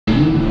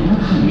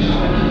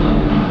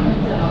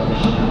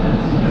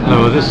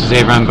This is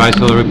Abraham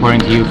Weissel reporting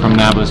to you from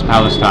Nablus,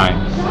 Palestine.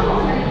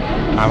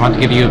 I want to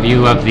give you a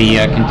view of the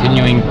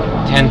continuing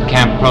tent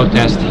camp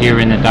protest here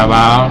in the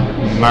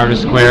Dawah, Martyr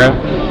Square,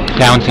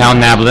 downtown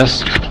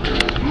Nablus,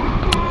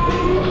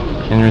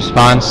 in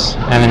response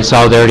and in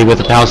solidarity with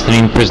the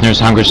Palestinian prisoners'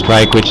 hunger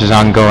strike, which is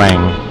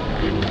ongoing.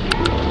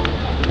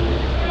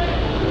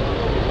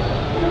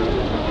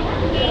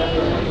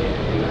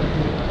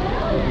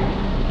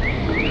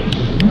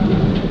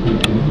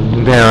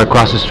 There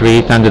across the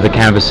street under the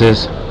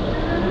canvases,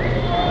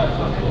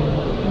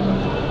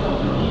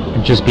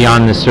 just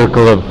beyond the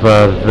circle of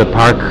the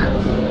park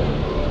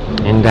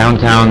in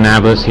downtown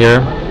Nablus here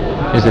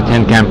is the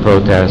tent camp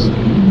protest.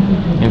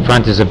 In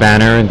front is a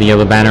banner. The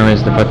yellow banner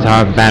is the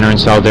Fatah banner in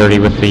solidarity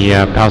with the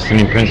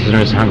Palestinian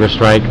prisoners' hunger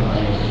strike.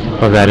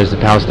 Above that is the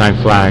Palestine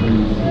flag.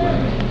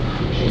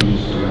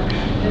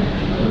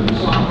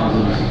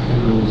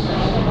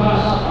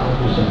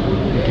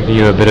 Give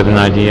you a bit of an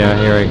idea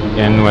here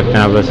again what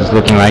Nablus is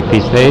looking like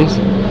these days,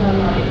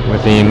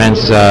 with the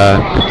immense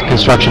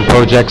construction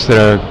projects that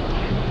are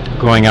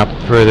going up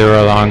further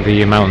along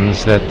the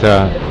mountains that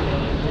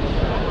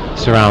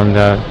surround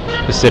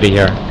the city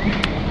here.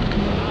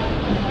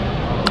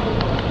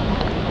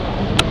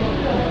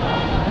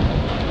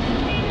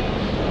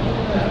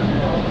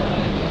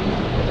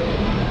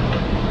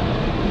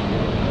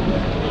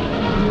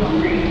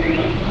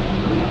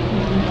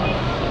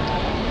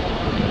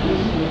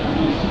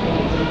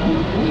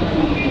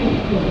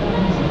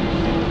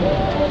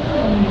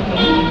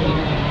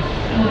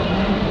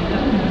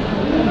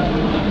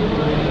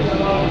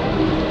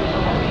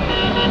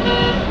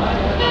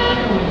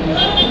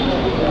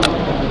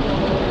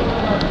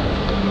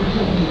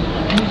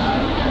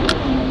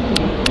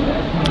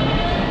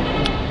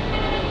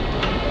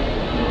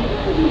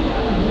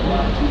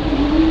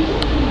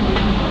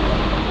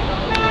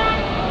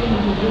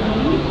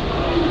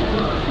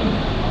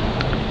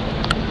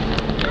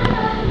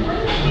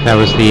 That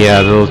was the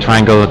little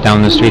triangle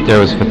down the street. There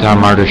was Fatah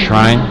Martyr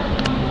Shrine.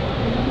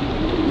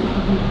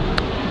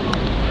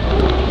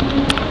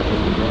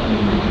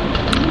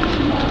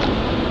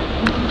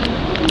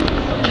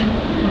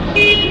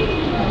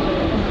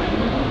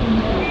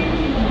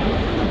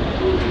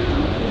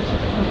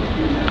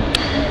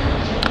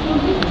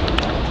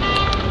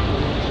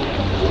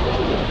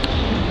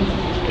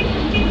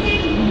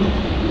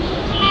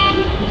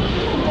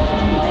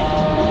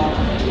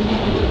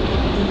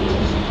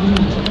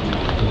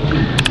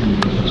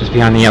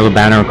 Behind the yellow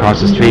banner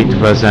across the street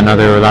was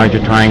another larger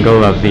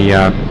triangle of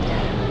the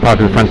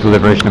Popular Front for the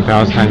Liberation of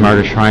Palestine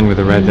Martyr Shrine with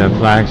the red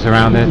flags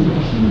around it.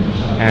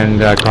 And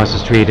across the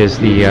street is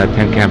the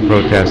tent camp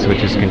protest,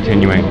 which is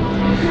continuing.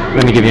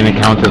 Let me give you an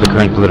account of the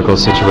current political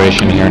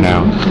situation here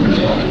now.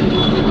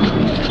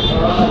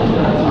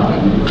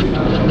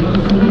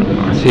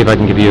 Let's see if I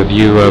can give you a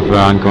view of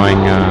ongoing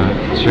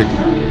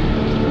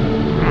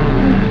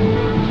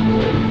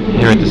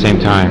here at the same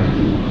time.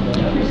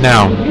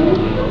 Now,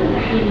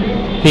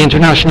 the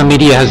international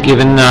media has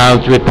given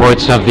out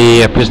reports of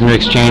the prisoner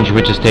exchange,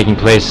 which is taking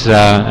place,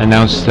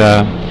 announced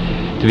to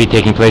be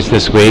taking place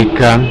this week,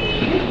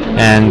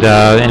 and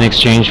in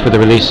exchange for the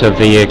release of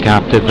the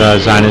captive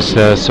Zionist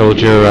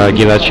soldier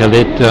Gilad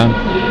Shalit,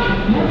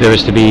 there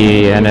is to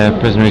be a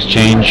prisoner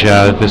exchange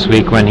this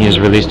week when he is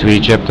released to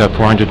Egypt,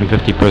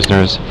 450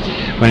 prisoners.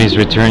 When he's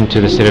returned to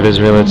the state of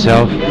Israel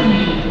itself,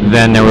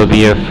 then there will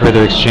be a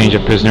further exchange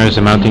of prisoners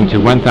amounting to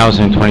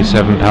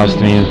 1,027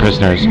 Palestinian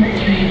prisoners.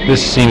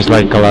 This seems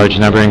like a large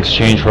number in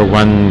exchange for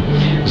one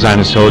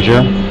Zionist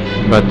soldier,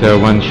 but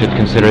one should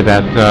consider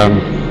that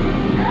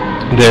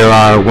there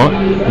are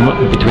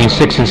between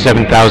 6,000 and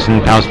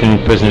 7,000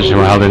 Palestinian prisoners who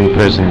are held in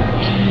prison.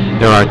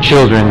 There are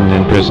children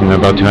in prison,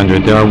 about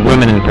 200. There are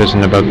women in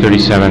prison, about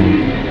 37.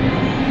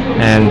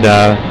 And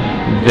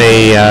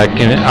they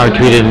are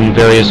treated in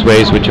various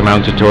ways which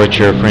amount to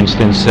torture. For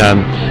instance,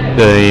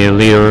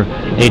 the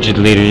aged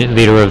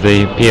leader of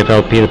the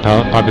PFLP, the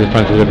Popular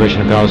Front for the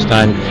Liberation of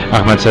Palestine,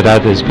 Ahmad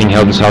Sadat, is being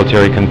held in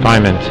solitary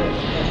confinement,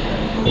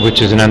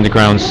 which is an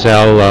underground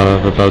cell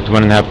of about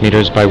 1.5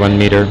 meters by 1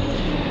 meter.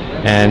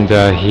 And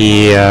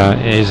he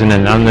is in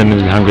an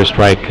unlimited hunger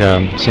strike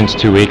since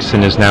 2 weeks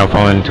and is now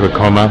fallen into a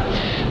coma.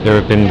 There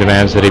have been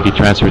demands that he be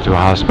transferred to a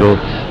hospital,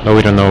 but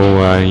we don't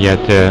know yet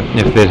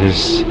if that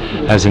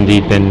has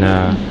indeed been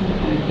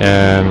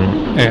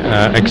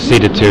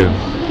acceded to.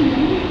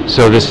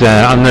 So this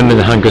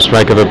unlimited hunger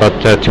strike of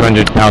about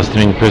 200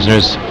 Palestinian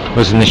prisoners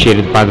was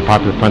initiated by the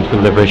Popular Front for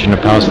the Liberation of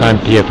Palestine,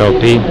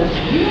 PFLP,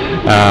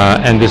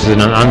 and this is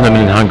an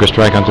unlimited hunger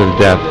strike unto the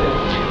death.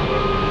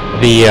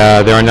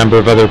 There are a number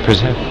of other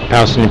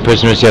Palestinian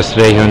prisoners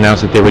yesterday who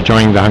announced that they were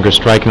joining the hunger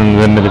strike in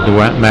a limited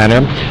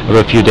manner of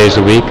a few days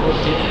a week.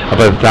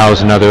 About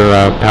 1,000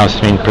 other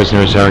Palestinian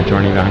prisoners are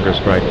joining the hunger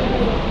strike.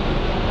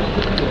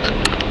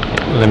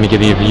 Let me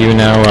give you a view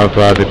now of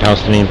the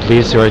Palestinian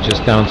police who are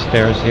just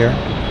downstairs here.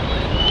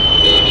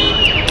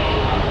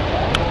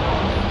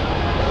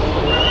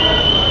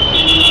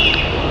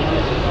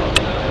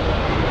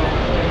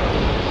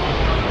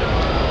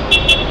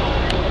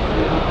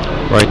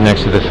 Right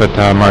next to the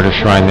Fatah Martyr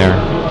Shrine there.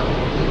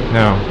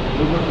 Now,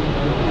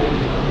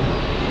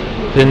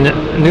 the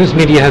news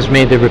media has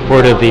made the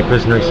report of the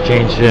prisoner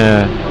exchange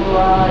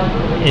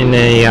in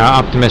a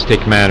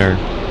optimistic manner.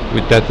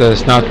 That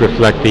does not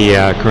reflect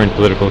the current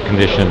political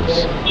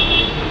conditions.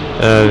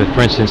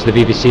 For instance, the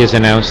BBC has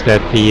announced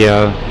that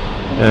the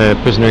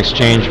prisoner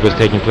exchange was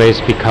taking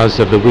place because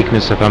of the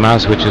weakness of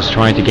Hamas, which is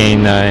trying to gain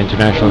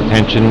international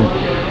attention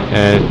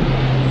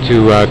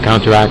to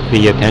counteract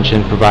the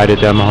attention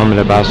provided Mohammed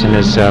Abbas in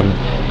his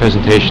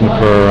presentation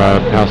for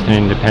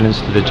Palestinian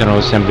independence to the General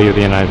Assembly of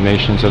the United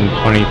Nations on the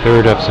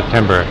 23rd of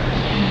September.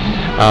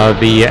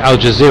 The Al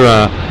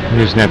Jazeera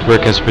news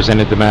network has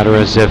presented the matter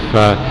as if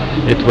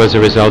it was a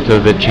result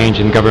of the change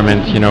in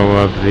government,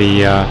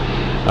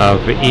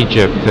 of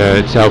Egypt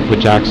itself,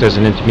 which acts as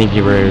an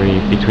intermediary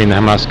between the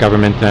Hamas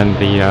government and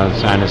the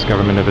Zionist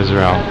government of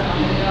Israel.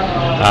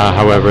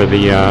 However,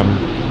 the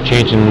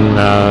change in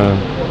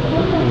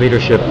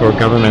leadership or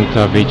government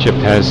of Egypt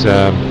has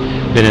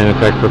been in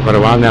effect for quite a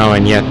while now,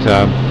 and yet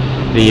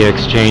the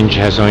exchange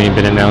has only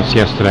been announced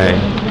yesterday.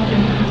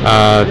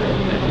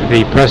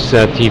 The Press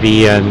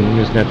TV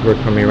news network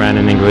from Iran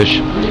in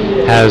English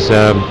has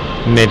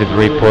made the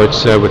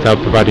reports without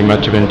providing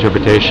much of an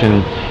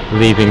interpretation,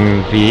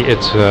 leaving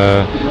its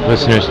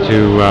listeners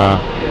to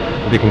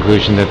the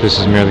conclusion that this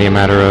is merely a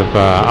matter of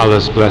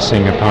Allah's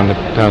blessing upon the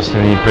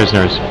Palestinian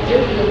prisoners.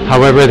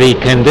 However, the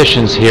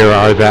conditions here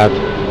are that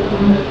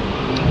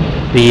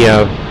the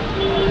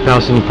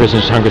Palestinian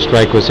prisoners' hunger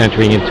strike was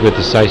entering into a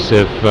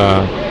decisive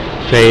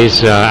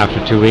phase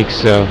after 2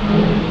 weeks,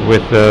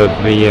 with the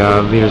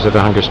leaders of the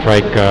hunger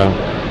strike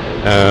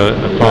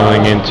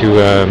falling into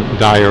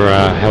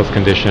dire health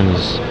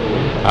conditions.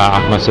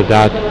 Ahmad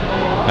Sadat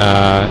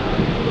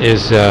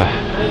is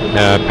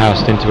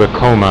passed into a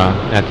coma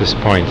at this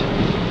point,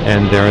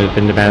 and there have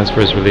been demands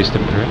for his release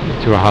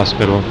to a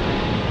hospital.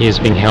 He is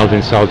being held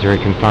in solitary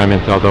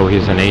confinement, although he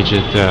is an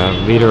aged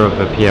leader of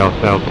the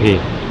PFLP.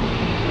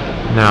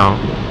 Now,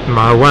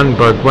 Marwan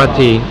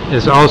Barghouti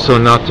is also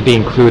not to be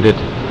included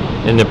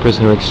in the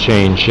prisoner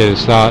exchange. It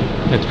is thought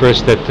at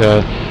first that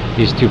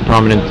these two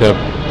prominent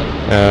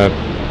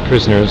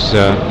prisoners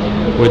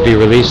would be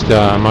released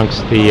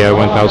amongst the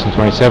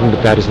 1,027,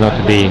 but that is not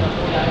to be.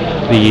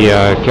 The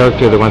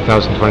character of the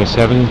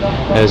 1,027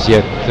 has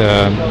yet,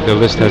 the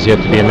list has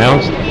yet to be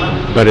announced,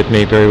 but it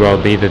may very well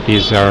be that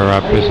these are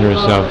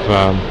prisoners of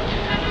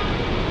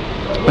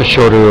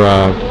shorter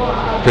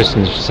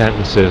prison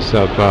sentences,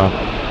 of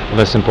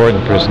less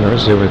important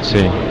prisoners, you would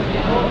see.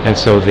 And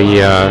so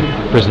the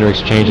prisoner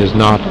exchange is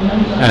not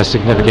as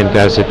significant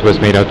as it was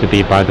made out to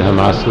be by the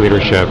Hamas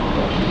leadership.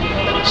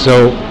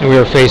 So we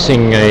are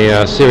facing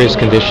a serious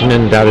condition,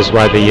 and that is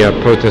why the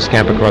protest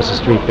camp across the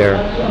street there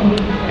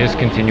is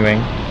continuing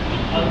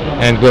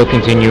and will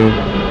continue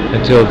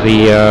until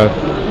the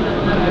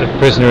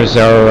prisoners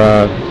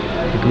are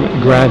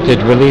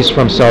granted release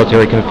from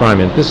solitary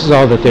confinement. This is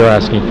all that they're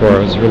asking for,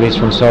 is release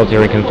from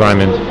solitary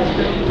confinement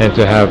and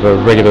to have a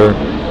regular,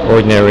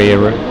 ordinary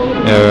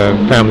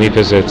family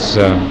visits,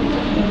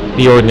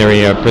 the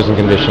ordinary prison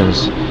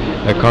conditions,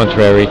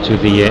 contrary to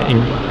the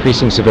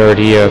increasing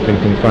severity of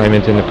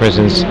confinement in the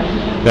prisons.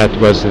 That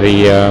was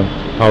the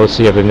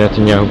policy of the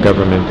Netanyahu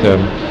government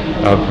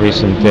of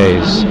recent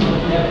days.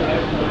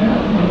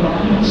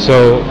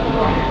 So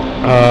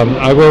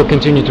I will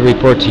continue to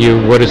report to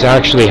you what is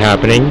actually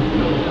happening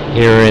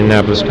here in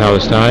Nablus,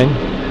 Palestine,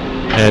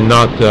 and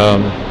not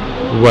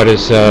what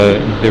is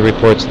the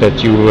reports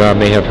that you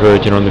may have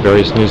heard, in the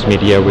various news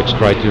media, which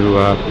try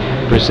to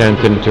present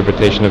an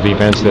interpretation of the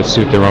events that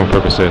suit their own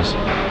purposes.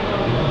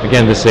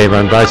 Again, this is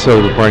Avram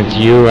Weissel reporting to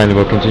you, and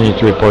will continue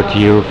to report to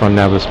you from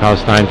Nablus,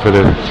 Palestine for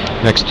the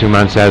next 2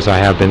 months, as I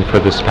have been for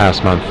this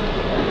past month.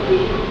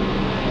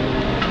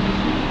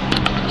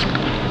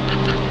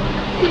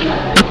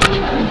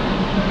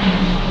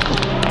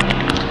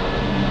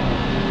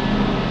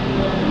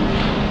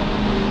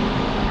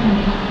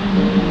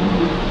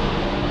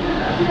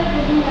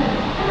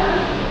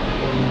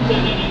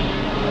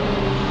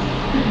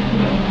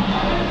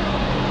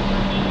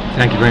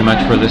 Thank you very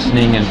much for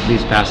listening, and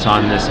please pass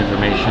on this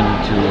information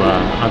to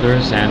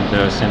others, and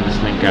send this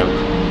link out.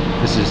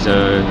 This is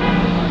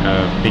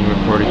being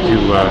reported to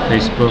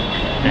Facebook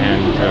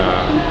and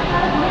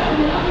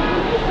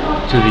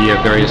to the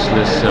various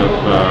lists of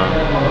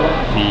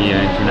the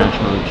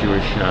International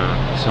Jewish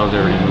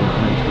Solidarity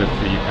Movement with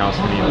the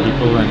Palestinian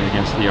people and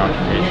against the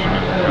occupation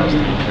of the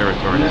Palestinian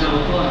territories.